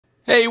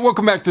Hey,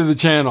 welcome back to the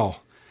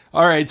channel.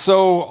 Alright,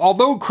 so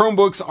although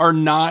Chromebooks are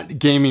not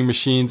gaming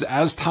machines,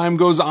 as time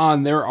goes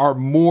on, there are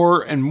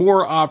more and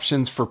more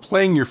options for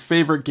playing your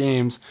favorite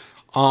games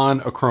on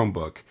a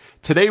Chromebook.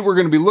 Today we're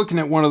going to be looking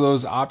at one of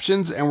those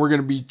options and we're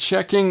going to be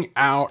checking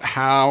out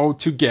how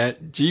to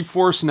get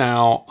GeForce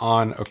Now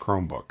on a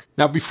Chromebook.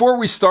 Now before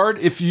we start,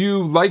 if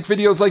you like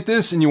videos like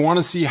this and you want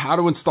to see how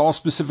to install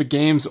specific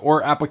games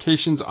or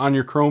applications on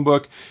your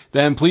Chromebook,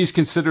 then please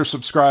consider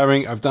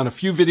subscribing. I've done a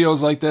few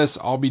videos like this.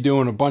 I'll be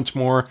doing a bunch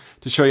more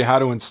to show you how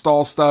to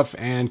install stuff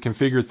and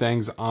configure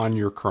things on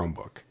your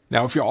Chromebook.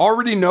 Now, if you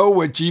already know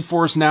what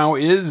GeForce Now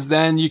is,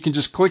 then you can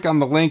just click on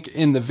the link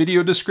in the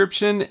video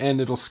description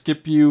and it'll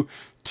skip you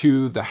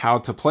to the how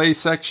to play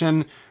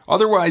section.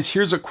 Otherwise,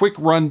 here's a quick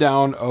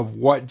rundown of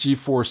what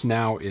GeForce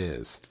Now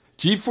is.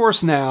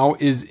 GeForce Now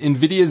is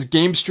NVIDIA's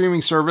game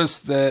streaming service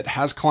that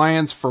has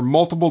clients for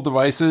multiple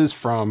devices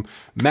from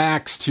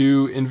Macs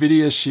to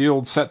NVIDIA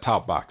Shield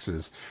set-top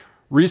boxes.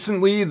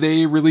 Recently,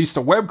 they released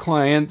a web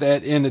client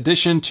that, in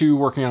addition to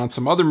working on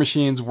some other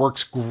machines,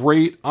 works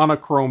great on a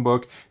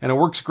Chromebook, and it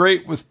works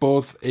great with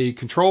both a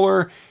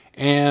controller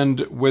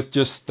and with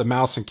just the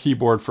mouse and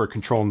keyboard for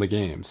controlling the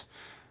games.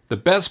 The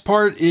best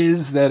part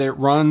is that it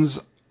runs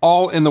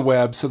all in the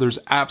web, so there's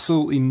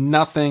absolutely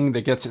nothing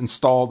that gets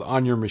installed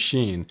on your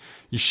machine.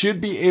 You should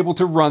be able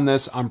to run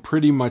this on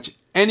pretty much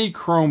any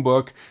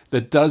Chromebook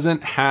that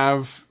doesn't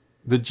have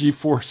the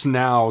GeForce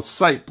Now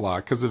site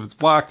block, because if it's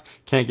blocked,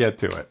 can't get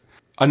to it.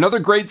 Another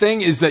great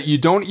thing is that you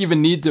don't even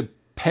need to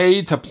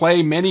pay to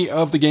play many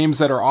of the games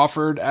that are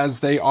offered, as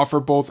they offer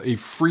both a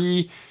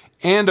free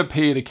and a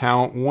paid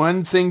account.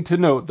 One thing to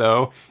note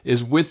though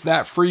is with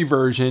that free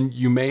version,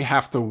 you may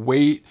have to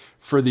wait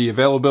for the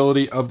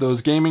availability of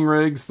those gaming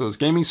rigs, those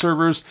gaming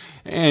servers,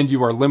 and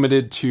you are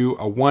limited to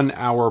a 1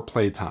 hour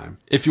playtime.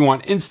 If you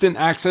want instant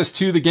access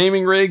to the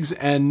gaming rigs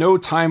and no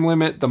time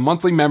limit, the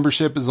monthly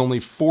membership is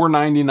only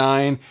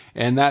 $4.99,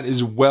 and that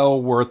is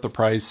well worth the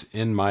price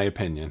in my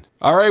opinion.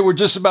 All right, we're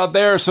just about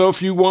there. So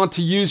if you want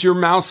to use your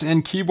mouse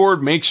and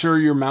keyboard, make sure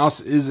your mouse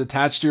is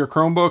attached to your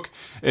Chromebook.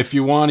 If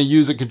you want to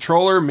use a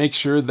controller, make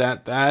sure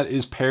that that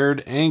is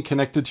paired and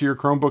connected to your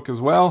Chromebook as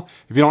well.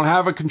 If you don't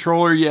have a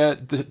controller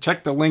yet,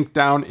 check the link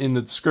down in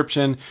the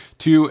description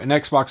to an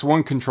Xbox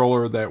One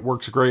controller that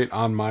works great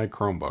on my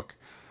Chromebook.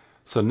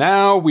 So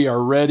now we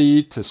are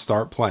ready to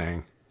start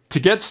playing. To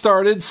get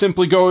started,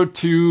 simply go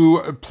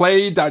to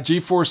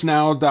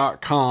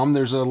play.geforcenow.com.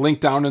 There's a link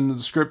down in the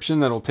description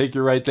that'll take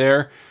you right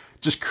there.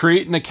 Just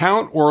create an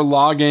account or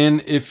log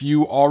in if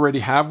you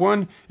already have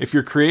one. If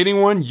you're creating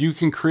one, you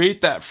can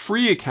create that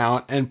free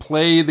account and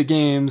play the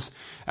games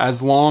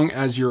as long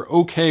as you're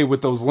okay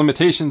with those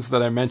limitations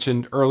that I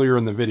mentioned earlier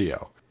in the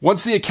video.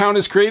 Once the account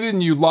is created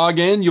and you log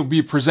in, you'll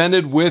be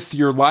presented with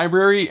your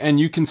library, and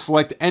you can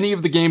select any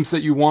of the games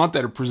that you want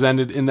that are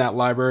presented in that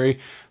library.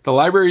 The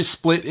library is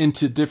split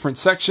into different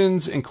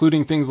sections,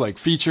 including things like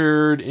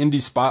featured, indie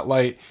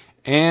spotlight,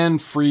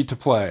 and free to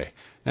play.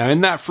 Now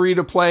in that free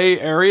to play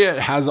area,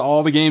 it has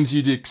all the games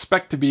you'd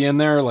expect to be in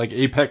there, like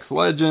Apex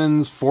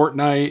Legends,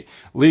 Fortnite,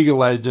 League of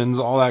Legends,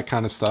 all that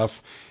kind of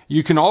stuff.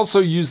 You can also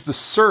use the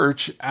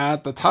search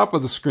at the top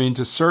of the screen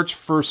to search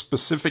for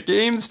specific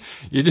games.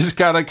 You just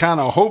gotta kind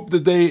of hope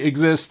that they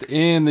exist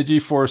in the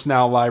GeForce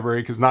Now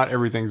library, because not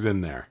everything's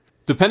in there.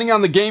 Depending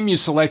on the game you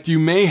select, you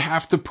may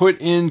have to put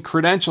in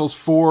credentials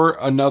for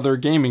another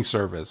gaming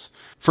service.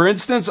 For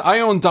instance, I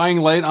own Dying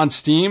Light on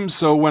Steam,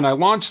 so when I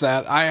launch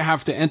that, I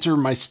have to enter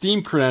my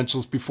Steam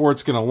credentials before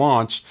it's going to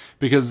launch,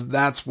 because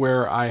that's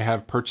where I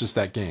have purchased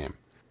that game.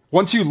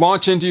 Once you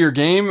launch into your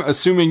game,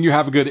 assuming you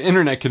have a good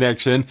internet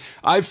connection,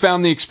 I've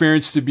found the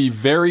experience to be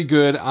very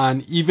good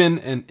on even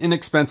an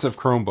inexpensive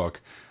Chromebook.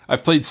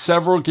 I've played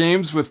several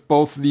games with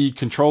both the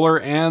controller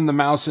and the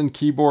mouse and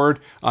keyboard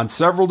on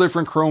several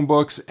different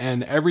Chromebooks,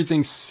 and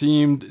everything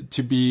seemed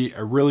to be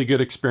a really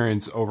good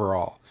experience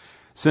overall.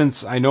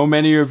 Since I know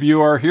many of you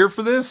are here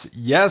for this,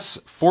 yes,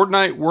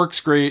 Fortnite works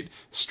great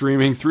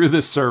streaming through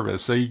this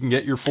service, so you can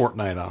get your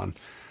Fortnite on.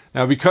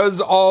 Now, because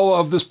all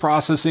of this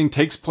processing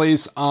takes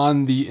place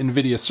on the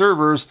NVIDIA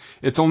servers,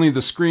 it's only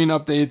the screen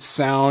updates,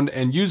 sound,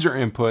 and user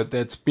input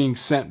that's being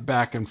sent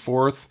back and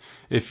forth.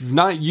 If you've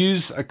not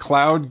used a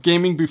cloud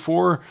gaming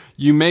before,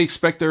 you may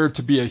expect there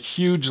to be a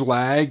huge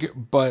lag,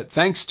 but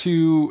thanks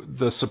to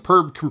the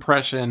superb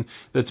compression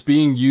that's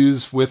being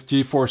used with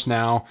GeForce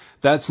Now,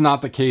 that's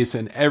not the case,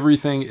 and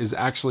everything is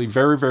actually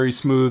very, very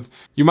smooth.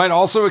 You might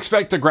also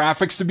expect the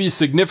graphics to be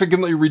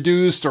significantly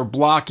reduced or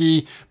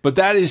blocky, but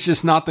that is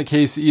just not the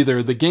case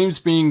either. The games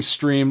being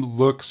streamed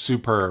look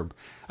superb.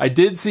 I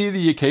did see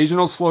the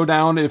occasional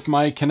slowdown if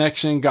my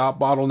connection got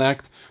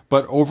bottlenecked,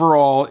 but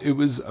overall it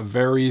was a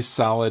very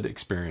solid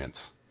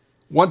experience.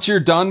 Once you're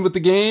done with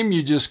the game,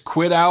 you just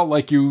quit out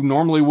like you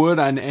normally would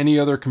on any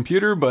other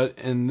computer, but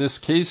in this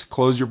case,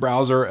 close your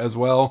browser as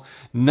well.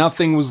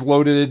 Nothing was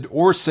loaded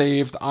or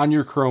saved on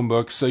your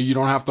Chromebook, so you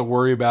don't have to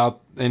worry about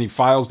any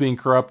files being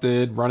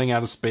corrupted, running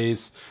out of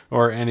space,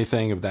 or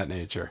anything of that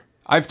nature.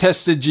 I've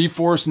tested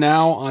GeForce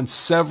Now on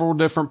several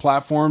different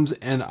platforms,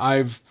 and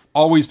I've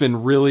always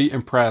been really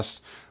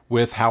impressed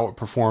with how it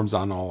performs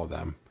on all of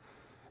them.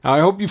 Now, I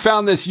hope you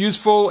found this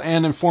useful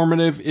and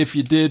informative. If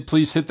you did,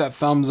 please hit that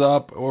thumbs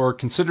up or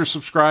consider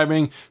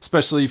subscribing,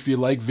 especially if you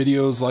like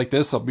videos like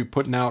this. I'll be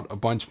putting out a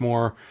bunch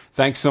more.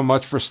 Thanks so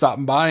much for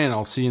stopping by, and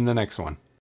I'll see you in the next one.